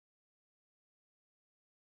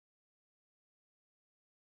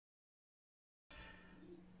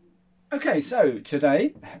Okay, so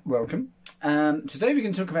today, welcome. Today we're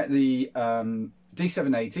going to talk about the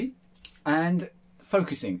D780 and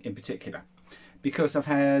focusing in particular, because I've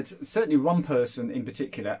had certainly one person in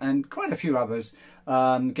particular and quite a few others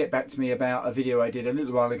get back to me about a video I did a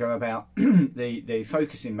little while ago about the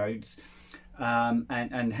focusing modes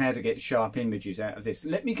and how to get sharp images out of this.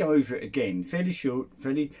 Let me go over it again, fairly short,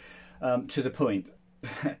 fairly to the point.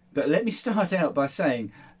 But let me start out by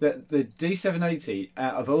saying that the D780,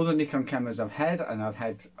 out of all the Nikon cameras I've had, and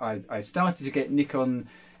I started to get Nikon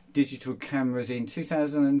digital cameras in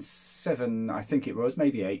 2007, I think it was,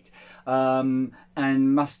 maybe 8,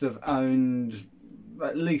 and must have owned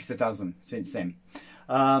at least a dozen since then.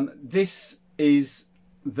 This is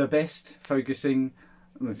the best focusing,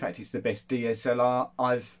 in fact it's the best DSLR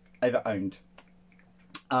I've ever owned.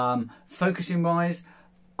 Focusing wise,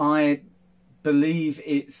 I believe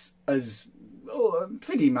it's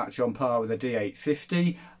pretty much on par with a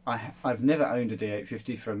D850. I've never owned a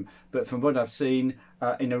D850, but from what I've seen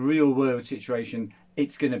in a real world situation,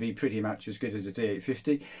 it's going to be pretty much as good as a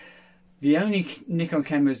D850. The only Nikon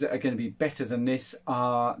cameras that are going to be better than this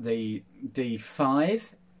are the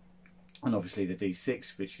D5 and obviously the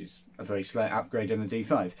D6, which is a very slight upgrade on the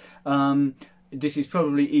D5. This is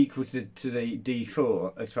probably equal to the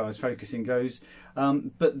D4 as far as focusing goes,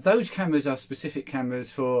 but those cameras are specific cameras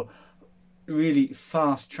for really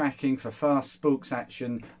fast tracking, for fast sports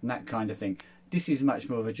action and that kind of thing. This is much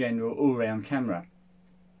more of a general all-round camera.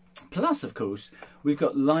 Plus, of course, we've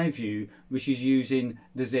got live view, which is using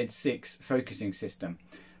the Z6 focusing system.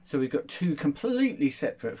 So we've got two completely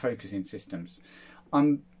separate focusing systems.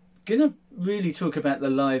 I'm going to really talk about the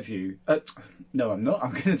live view. No, I'm not.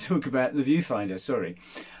 I'm going to talk about the viewfinder, sorry.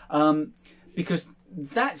 Because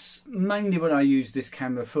that's mainly what I use this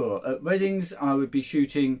camera for. At weddings, I would be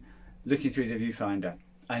shooting, looking through the viewfinder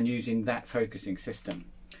and using that focusing system.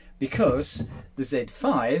 Because the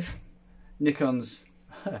Z5, Nikon's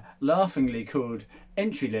laughingly called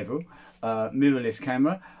entry-level mirrorless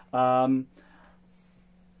camera, I've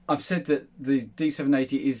said that the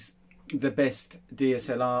D780 is the best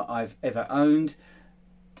DSLR I've ever owned.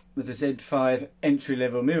 With the Z5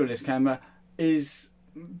 entry-level mirrorless camera is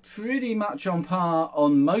pretty much on par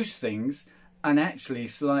on most things and actually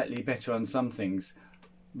slightly better on some things.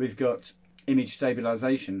 We've got image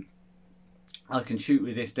stabilization. I can shoot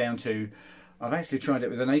with this down to, I've actually tried it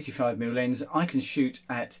with an 85mm lens. I can shoot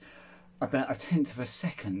at about 1/10 of a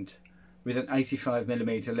second with an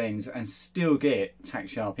 85mm lens and still get tack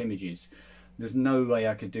sharp images. There's no way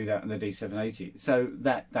I could do that on the D780. So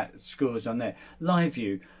that scores on there. Live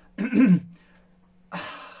view.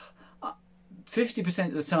 50%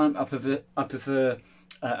 of the time I prefer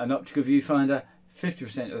an optical viewfinder.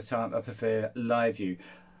 50% of the time I prefer live view.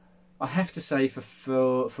 I have to say for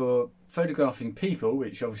photographing people,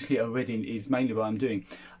 which obviously a wedding is mainly what I'm doing,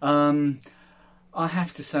 I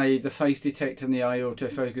have to say the face detect and the eye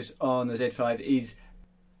autofocus on the Z5 is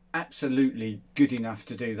absolutely good enough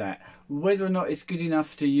to do that. Whether or not it's good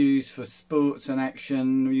enough to use for sports and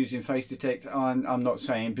action using face detect, I'm not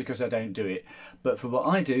saying, because I don't do it. But for what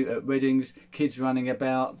I do at weddings, kids running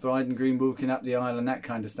about, bride and groom walking up the aisle and that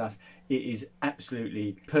kind of stuff, it is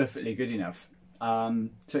absolutely perfectly good enough. So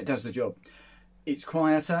it does the job. It's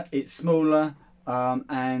quieter, it's smaller,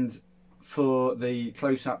 and for the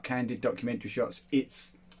close-up candid documentary shots,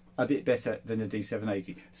 it's a bit better than the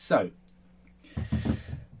D780. So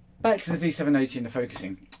back to the D780 and the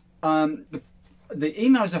focusing. The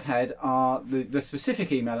emails I've had are, the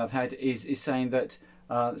specific email I've had is saying that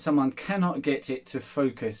someone cannot get it to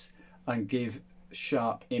focus and give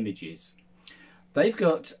sharp images. They've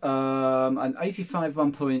got an 85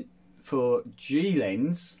 1.4 G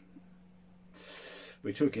lens.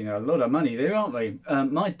 We're talking a lot of money there, aren't we?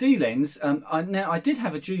 My D lens, now I did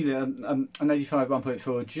have an 85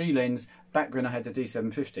 1.4 G lens back when I had the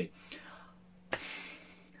D750.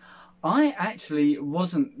 I actually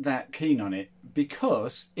wasn't that keen on it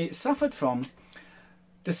because it suffered from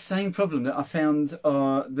the same problem that I found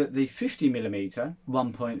that the 50mm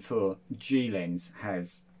 1.4 G lens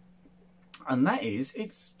has, and that is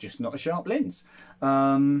it's just not a sharp lens.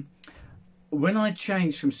 When I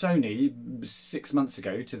changed from Sony 6 months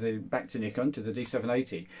ago back to Nikon to the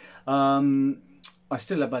D780, I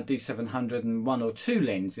still had my D700 and 1 or 2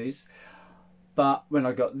 lenses. But when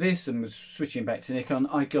I got this and was switching back to Nikon,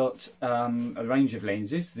 I got a range of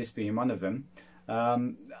lenses, this being one of them,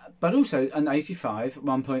 but also an 85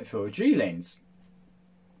 1.4 G lens.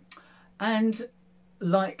 And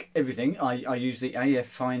like everything, I use the AF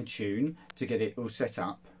fine tune to get it all set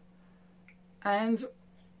up. And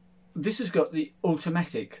this has got the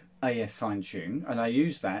automatic AF fine tune, and I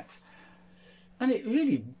use that, and it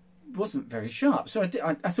really wasn't very sharp. So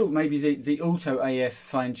I thought maybe the Auto AF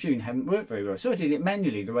fine tune hadn't worked very well. So I did it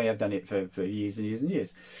manually, the way I've done it for years and years and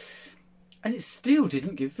years. And it still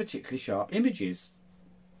didn't give particularly sharp images.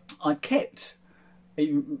 I'd kept,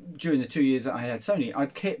 during the 2 years that I had Sony,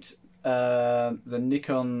 I'd kept the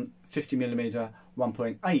Nikon 50mm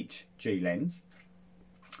 1.8 G lens.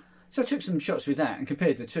 So I took some shots with that and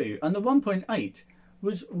compared the two, and the 1.8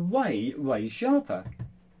 was way sharper.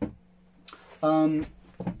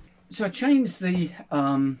 So I changed the,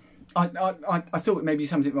 I thought maybe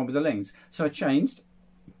something wrong with the lens. So I changed,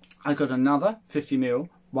 I got another 50mm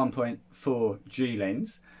 1.4 G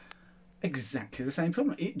lens. Exactly the same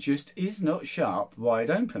problem. It just is not sharp wide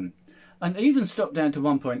open. And even stopped down to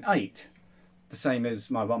 1.8, the same as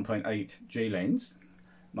my 1.8 G lens,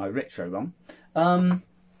 my retro one.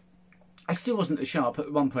 I still wasn't as sharp at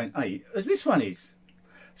 1.8 as this one is.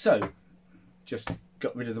 So just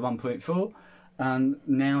got rid of the 1.4 and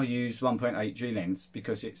now use 1.8 G lens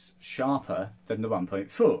because it's sharper than the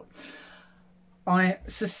 1.4. I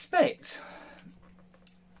suspect,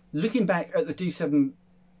 looking back at the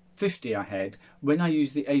D750 I had, when I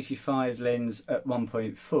used the 85 lens at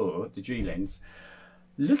 1.4, the G lens,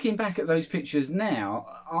 looking back at those pictures now,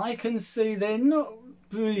 I can see they're not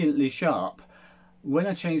brilliantly sharp. When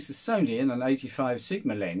I changed the Sony and an 85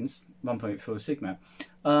 Sigma lens, 1.4 Sigma,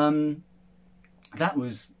 that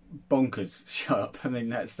was bonkers sharp. I mean,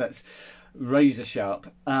 that's razor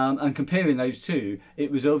sharp. And comparing those two,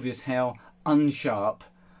 it was obvious how unsharp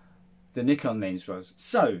the Nikon lens was.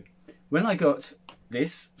 So when I got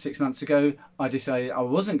this 6 months ago, I decided I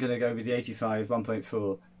wasn't going to go with the 85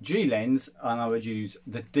 1.4 G lens and I would use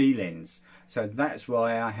the D lens. So that's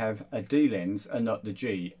why I have a D lens and not the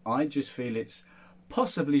G. I just feel it's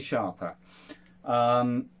possibly sharper,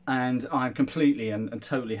 and I'm completely and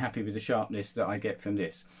totally happy with the sharpness that I get from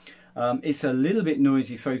this. It's a little bit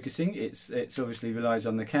noisy focusing. It's obviously relies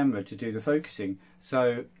on the camera to do the focusing,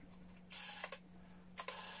 so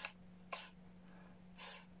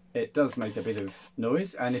it does make a bit of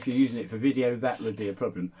noise, and if you're using it for video, that would be a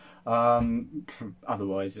problem.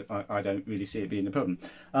 Otherwise, I don't really see it being a problem.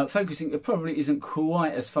 Focusing, it probably isn't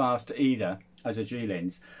quite as fast either as a G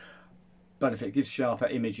lens, but if it gives sharper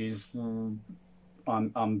images,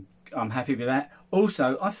 I'm happy with that.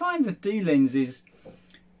 Also, I find the D lenses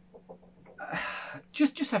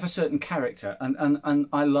just have a certain character, and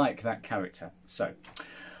I like that character. So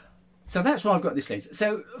that's why I've got this lens.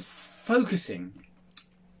 So focusing,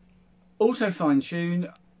 auto fine tune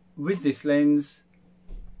with this lens,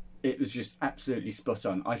 it was just absolutely spot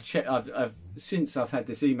on. Since I've had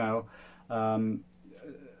this email,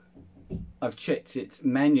 I've checked it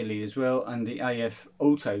manually as well, and the AF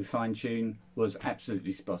auto fine tune was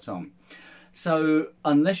absolutely spot on. So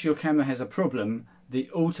unless your camera has a problem, the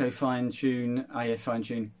auto fine tune, AF fine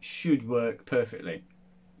tune, should work perfectly.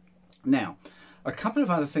 Now, a couple of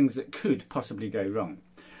other things that could possibly go wrong.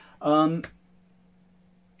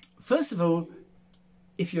 First of all,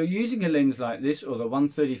 if you're using a lens like this, or the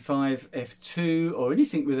 135 f2, or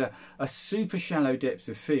anything with a super shallow depth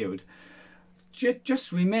of field,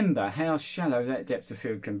 just remember how shallow that depth of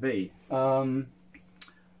field can be.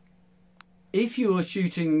 If you're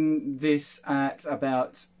shooting this at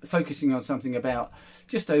focusing on something about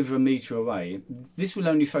just over 1 metre away, this will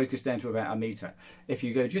only focus down to about 1 metre. If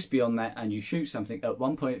you go just beyond that and you shoot something at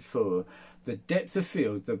 1.4, the depth of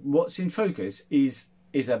field, what's in focus, is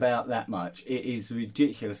about that much. It is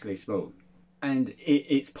ridiculously small. And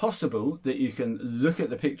it's possible that you can look at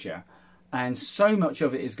the picture and so much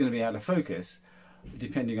of it is going to be out of focus,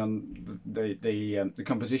 depending on the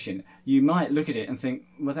composition. You might look at it and think,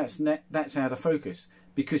 well, that's out of focus,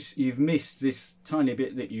 because you've missed this tiny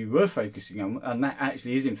bit that you were focusing on, and that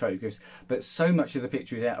actually is in focus, but so much of the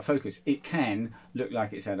picture is out of focus, it can look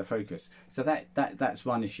like it's out of focus. So that's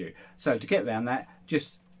one issue. So to get around that,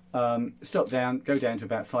 just stop down, go down to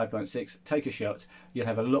about 5.6, take a shot, you'll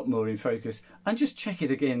have a lot more in focus, and just check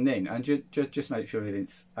it again then, and just make sure that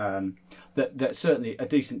it's that certainly a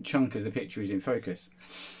decent chunk of the picture is in focus.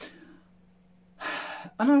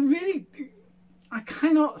 And I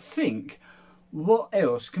cannot think what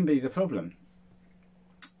else can be the problem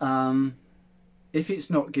if it's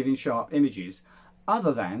not giving sharp images,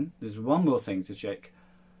 other than there's one more thing to check,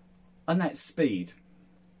 and that's speed.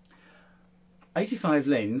 85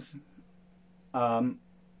 lens, and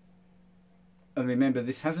remember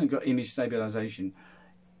this hasn't got image stabilization.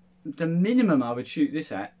 The minimum I would shoot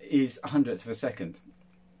this at is 100th of a second.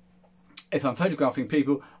 If I'm photographing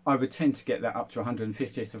people, I would tend to get that up to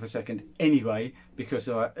 150th of a second anyway, because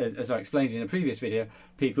as I explained in a previous video,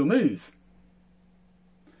 people move.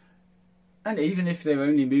 And even if they're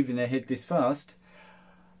only moving their head this fast,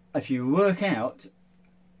 if you work out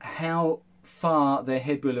how far their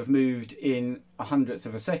head will have moved in 1/100th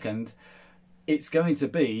of a second, it's going to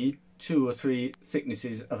be 2 or 3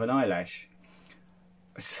 thicknesses of an eyelash.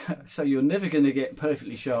 So you're never going to get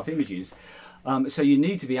perfectly sharp images. So you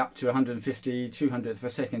need to be up to 150, 200th of a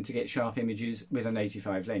second to get sharp images with an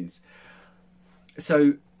 85 lens.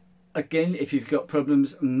 So again, if you've got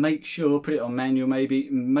problems, make sure, put it on manual maybe,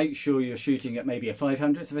 make sure you're shooting at maybe a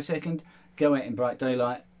 500th of a second, go out in bright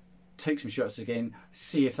daylight, take some shots again,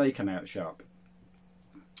 see if they come out sharp.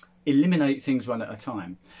 Eliminate things one at a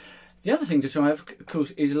time. The other thing to try, of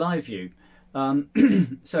course, is live view.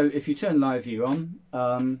 So if you turn live view on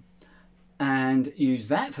and use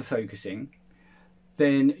that for focusing,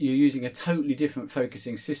 then you're using a totally different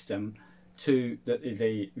focusing system to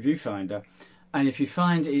the viewfinder. And if you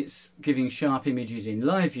find it's giving sharp images in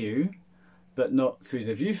live view but not through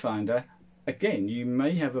the viewfinder, again, you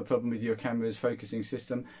may have a problem with your camera's focusing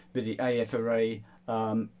system with the AF array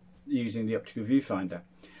using the optical viewfinder.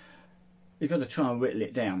 You've got to try and whittle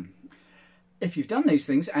it down. If you've done these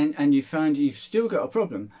things and you found you've still got a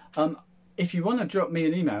problem, if you want to drop me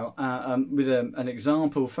an email with an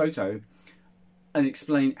example photo and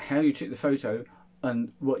explain how you took the photo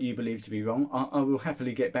and what you believe to be wrong, I will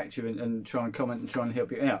happily get back to you and try and comment and try and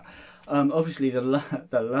help you out. Obviously, the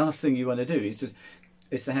last thing you want to do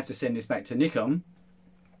is to have to send this back to Nikon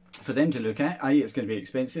for them to look at. A, it's going to be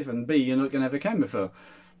expensive, and B, you're not going to have a camera for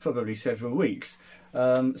probably several weeks.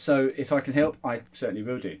 So if I can help, I certainly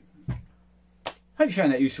will do. Hope you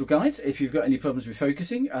found that useful, guys. If you've got any problems with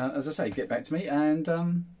focusing, as I say, get back to me and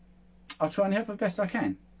I'll try and help as best I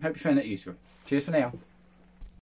can. Hope you found that useful. Cheers for now.